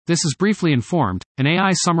This is Briefly Informed, an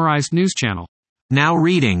AI-summarized news channel. Now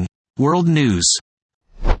reading World News.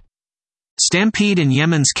 Stampede in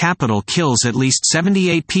Yemen's capital kills at least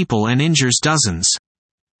 78 people and injures dozens.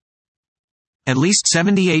 At least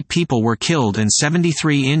 78 people were killed and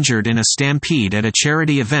 73 injured in a stampede at a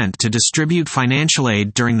charity event to distribute financial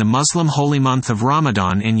aid during the Muslim holy month of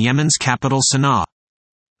Ramadan in Yemen's capital Sana'a.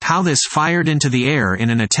 How this fired into the air in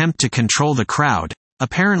an attempt to control the crowd,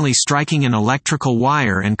 apparently striking an electrical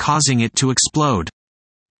wire and causing it to explode.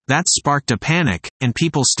 That sparked a panic, and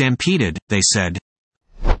people stampeded, they said.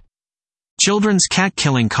 Children's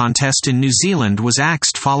cat-killing contest in New Zealand was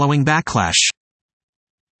axed following backlash.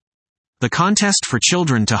 The contest for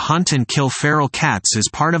children to hunt and kill feral cats as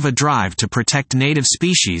part of a drive to protect native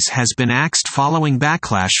species has been axed following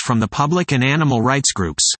backlash from the public and animal rights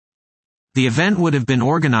groups. The event would have been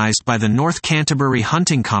organised by the North Canterbury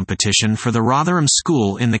Hunting Competition for the Rotherham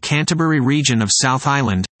School in the Canterbury region of South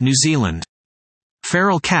Island, New Zealand.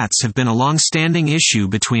 Feral cats have been a long-standing issue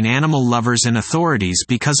between animal lovers and authorities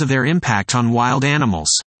because of their impact on wild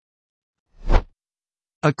animals.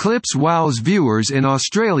 Eclipse wows viewers in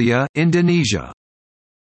Australia, Indonesia.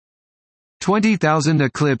 20,000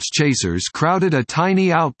 eclipse chasers crowded a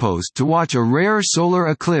tiny outpost to watch a rare solar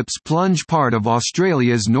eclipse plunge part of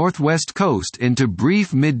Australia's northwest coast into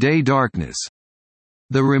brief midday darkness.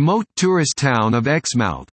 The remote tourist town of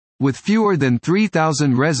Exmouth, with fewer than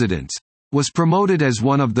 3,000 residents, was promoted as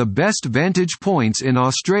one of the best vantage points in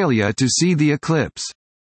Australia to see the eclipse.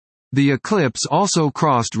 The eclipse also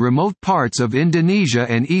crossed remote parts of Indonesia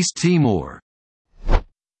and East Timor.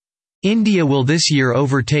 India will this year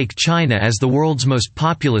overtake China as the world's most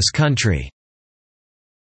populous country.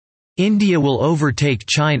 India will overtake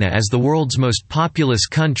China as the world's most populous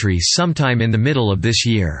country sometime in the middle of this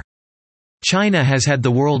year. China has had the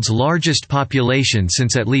world's largest population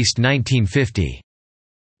since at least 1950.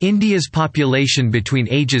 India's population between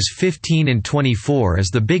ages 15 and 24 is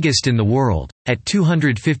the biggest in the world, at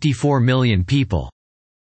 254 million people.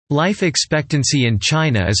 Life expectancy in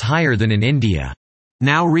China is higher than in India.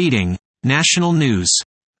 Now reading National News.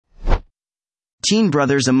 Teen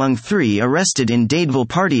brothers among three arrested in Dadeville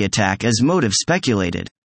party attack as motive speculated.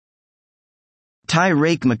 Ty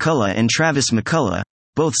Rake McCullough and Travis McCullough,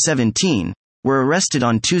 both 17, were arrested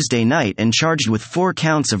on Tuesday night and charged with 4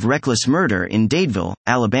 counts of reckless murder in Dadeville,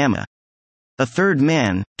 Alabama. A third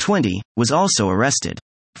man, 20, was also arrested.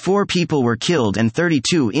 4 people were killed and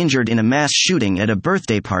 32 injured in a mass shooting at a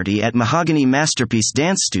birthday party at Mahogany Masterpiece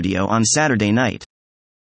Dance Studio on Saturday night.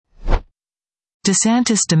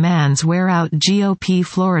 DeSantis demands wear out GOP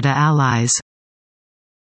Florida allies.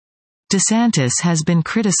 DeSantis has been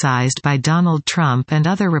criticized by Donald Trump and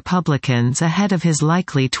other Republicans ahead of his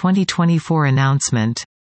likely 2024 announcement.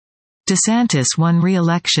 DeSantis won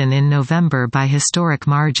re-election in November by historic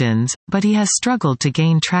margins, but he has struggled to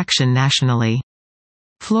gain traction nationally.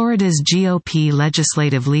 Florida's GOP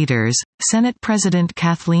legislative leaders, Senate President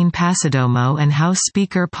Kathleen Passidomo and House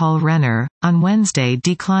Speaker Paul Renner, on Wednesday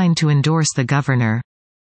declined to endorse the governor.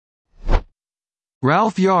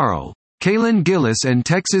 Ralph Yarl, Kaylin Gillis and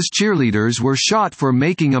Texas cheerleaders were shot for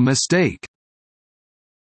making a mistake.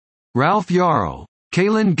 Ralph Yarl,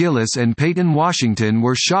 Kaylin Gillis and Peyton Washington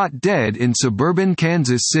were shot dead in suburban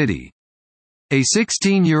Kansas City. A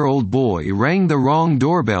 16-year-old boy rang the wrong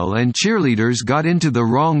doorbell and cheerleaders got into the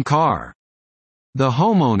wrong car. The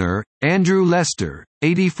homeowner, Andrew Lester,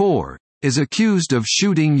 84, is accused of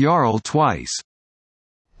shooting Yarl twice.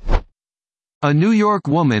 A New York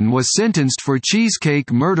woman was sentenced for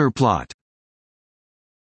cheesecake murder plot.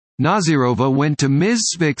 Nazirova went to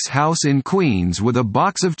Ms. Svick's house in Queens with a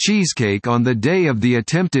box of cheesecake on the day of the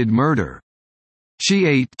attempted murder. She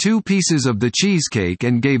ate 2 pieces of the cheesecake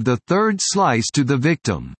and gave the third slice to the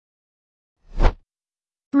victim.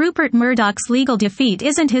 Rupert Murdoch's legal defeat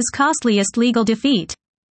isn't his costliest legal defeat.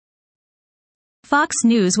 Fox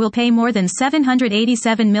News will pay more than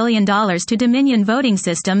 $787 million to Dominion Voting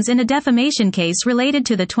Systems in a defamation case related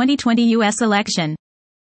to the 2020 U.S. election.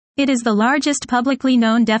 It is the largest publicly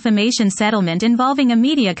known defamation settlement involving a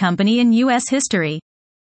media company in U.S. history.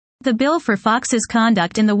 The bill for Fox's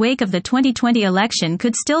conduct in the wake of the 2020 election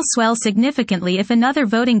could still swell significantly if another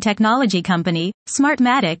voting technology company,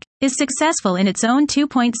 Smartmatic, is successful in its own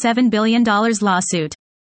 $2.7 billion lawsuit.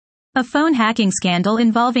 A phone hacking scandal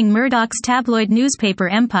involving Murdoch's tabloid newspaper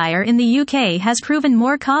empire in the UK has proven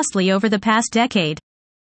more costly over the past decade.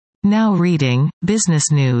 Now reading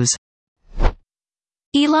Business News.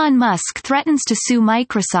 Elon Musk threatens to sue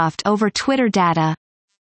Microsoft over Twitter data.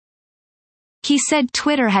 He said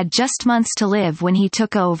Twitter had just months to live when he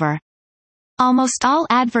took over. Almost all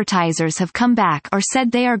advertisers have come back or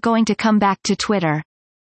said they are going to come back to Twitter.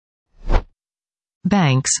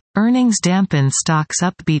 Banks, earnings dampen stocks'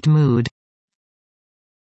 upbeat mood.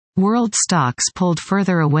 World stocks pulled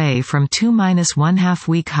further away from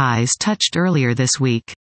 2–1/2-week highs touched earlier this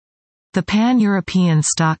week. The Pan-European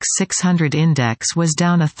Stoxx 600 index was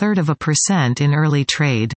down 0.33% in early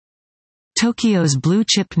trade. Tokyo's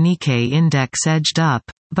blue-chip Nikkei index edged up,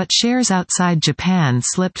 but shares outside Japan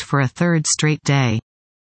slipped for a third straight day.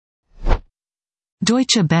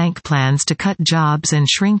 Deutsche Bank plans to cut jobs and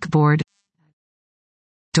shrink board.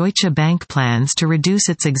 Deutsche Bank plans to reduce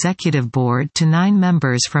its executive board to 9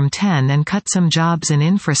 members from 10 and cut some jobs in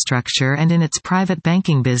infrastructure and in its private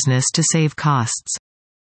banking business to save costs.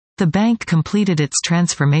 The bank completed its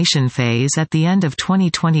transformation phase at the end of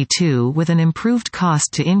 2022 with an improved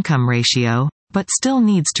cost-to-income ratio, but still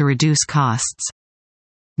needs to reduce costs.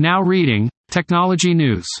 Now reading, Technology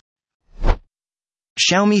News.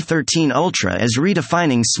 Xiaomi 13 Ultra is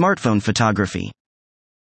redefining smartphone photography.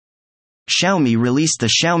 Xiaomi released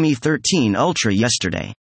the Xiaomi 13 Ultra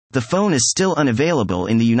yesterday. The phone is still unavailable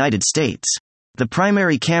in the United States. The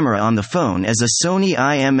primary camera on the phone is a Sony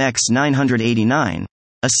IMX989,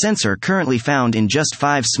 a sensor currently found in just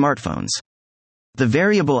 5 smartphones. The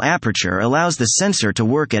variable aperture allows the sensor to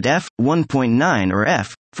work at f1.9 or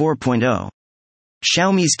f4.0.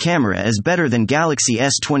 Xiaomi's camera is better than Galaxy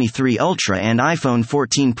S23 Ultra and iPhone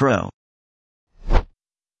 14 Pro.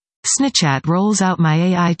 Snapchat rolls out My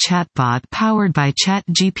AI chatbot powered by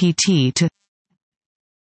ChatGPT to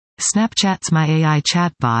Snapchat's My AI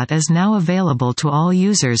chatbot is now available to all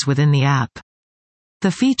users within the app.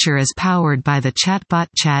 The feature is powered by the chatbot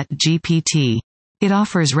ChatGPT. It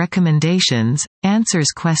offers recommendations,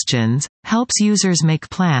 answers questions, helps users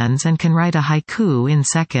make plans and can write a haiku in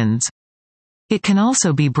seconds. It can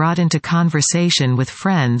also be brought into conversation with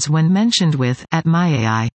friends when mentioned with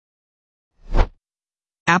 @MyAI.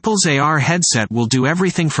 Apple's AR headset will do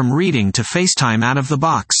everything from reading to FaceTime out of the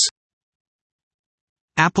box.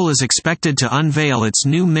 Apple is expected to unveil its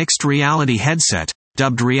new mixed reality headset,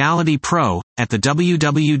 dubbed Reality Pro, at the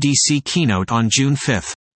WWDC keynote on June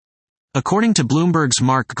 5. According to Bloomberg's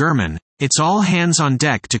Mark Gurman, it's all hands on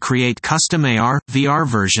deck to create custom AR, VR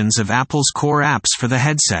versions of Apple's core apps for the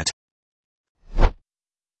headset.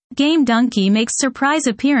 Game Donkey makes surprise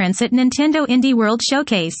appearance at Nintendo Indie World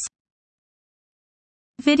Showcase.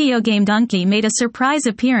 Video Game Donkey made a surprise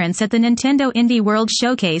appearance at the Nintendo Indie World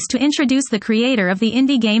Showcase to introduce the creator of the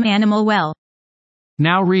indie game Animal Well.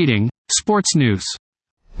 Now reading, Sports News.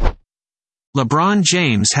 LeBron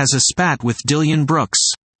James has a spat with Dillon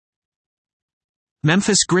Brooks.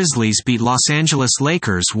 Memphis Grizzlies beat Los Angeles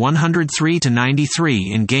Lakers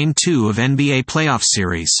 103-93 in Game 2 of NBA Playoff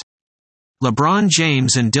Series. LeBron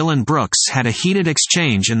James and Dillon Brooks had a heated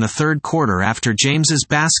exchange in the third quarter after James's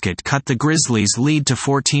basket cut the Grizzlies' lead to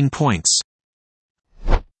 14 points.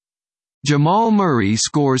 Jamal Murray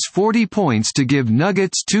scores 40 points to give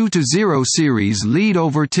Nuggets 2-0 series lead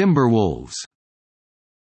over Timberwolves.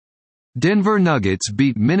 Denver Nuggets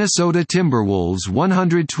beat Minnesota Timberwolves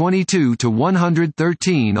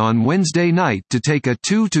 122-113 on Wednesday night to take a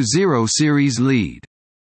 2-0 series lead.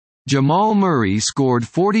 Jamal Murray scored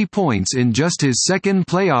 40 points in just his second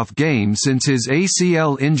playoff game since his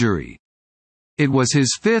ACL injury. It was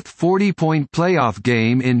his 5th 40-point playoff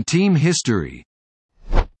game in team history.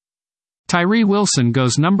 Tyree Wilson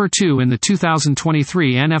goes number 2 in the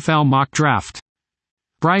 2023 NFL mock draft.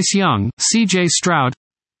 Bryce Young, C.J. Stroud.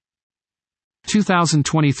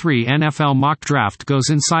 2023 NFL mock draft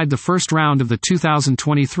goes inside the first round of the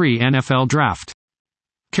 2023 NFL draft.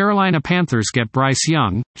 Carolina Panthers get Bryce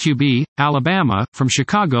Young, QB, Alabama, from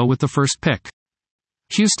Chicago with the first pick.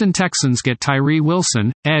 Houston Texans get Tyree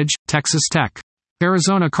Wilson, edge, Texas Tech.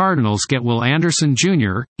 Arizona Cardinals get Will Anderson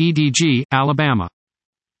Jr., EDG, Alabama.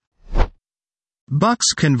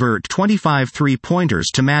 Bucks convert 25 three-pointers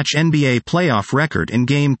to match NBA playoff record in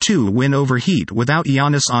Game 2 win over Heat without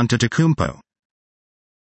Giannis Antetokounmpo.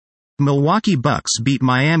 Milwaukee Bucks beat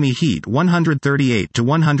Miami Heat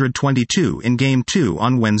 138-122 in Game 2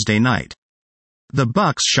 on Wednesday night. The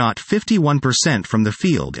Bucks shot 51% from the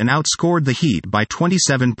field and outscored the Heat by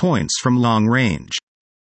 27 points from long range.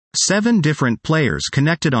 7 different players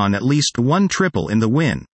connected on at least one triple in the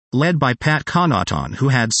win, led by Pat Connaughton who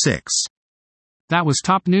had 6. That was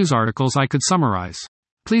top news articles I could summarize.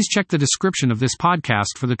 Please check the description of this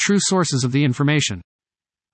podcast for the true sources of the information.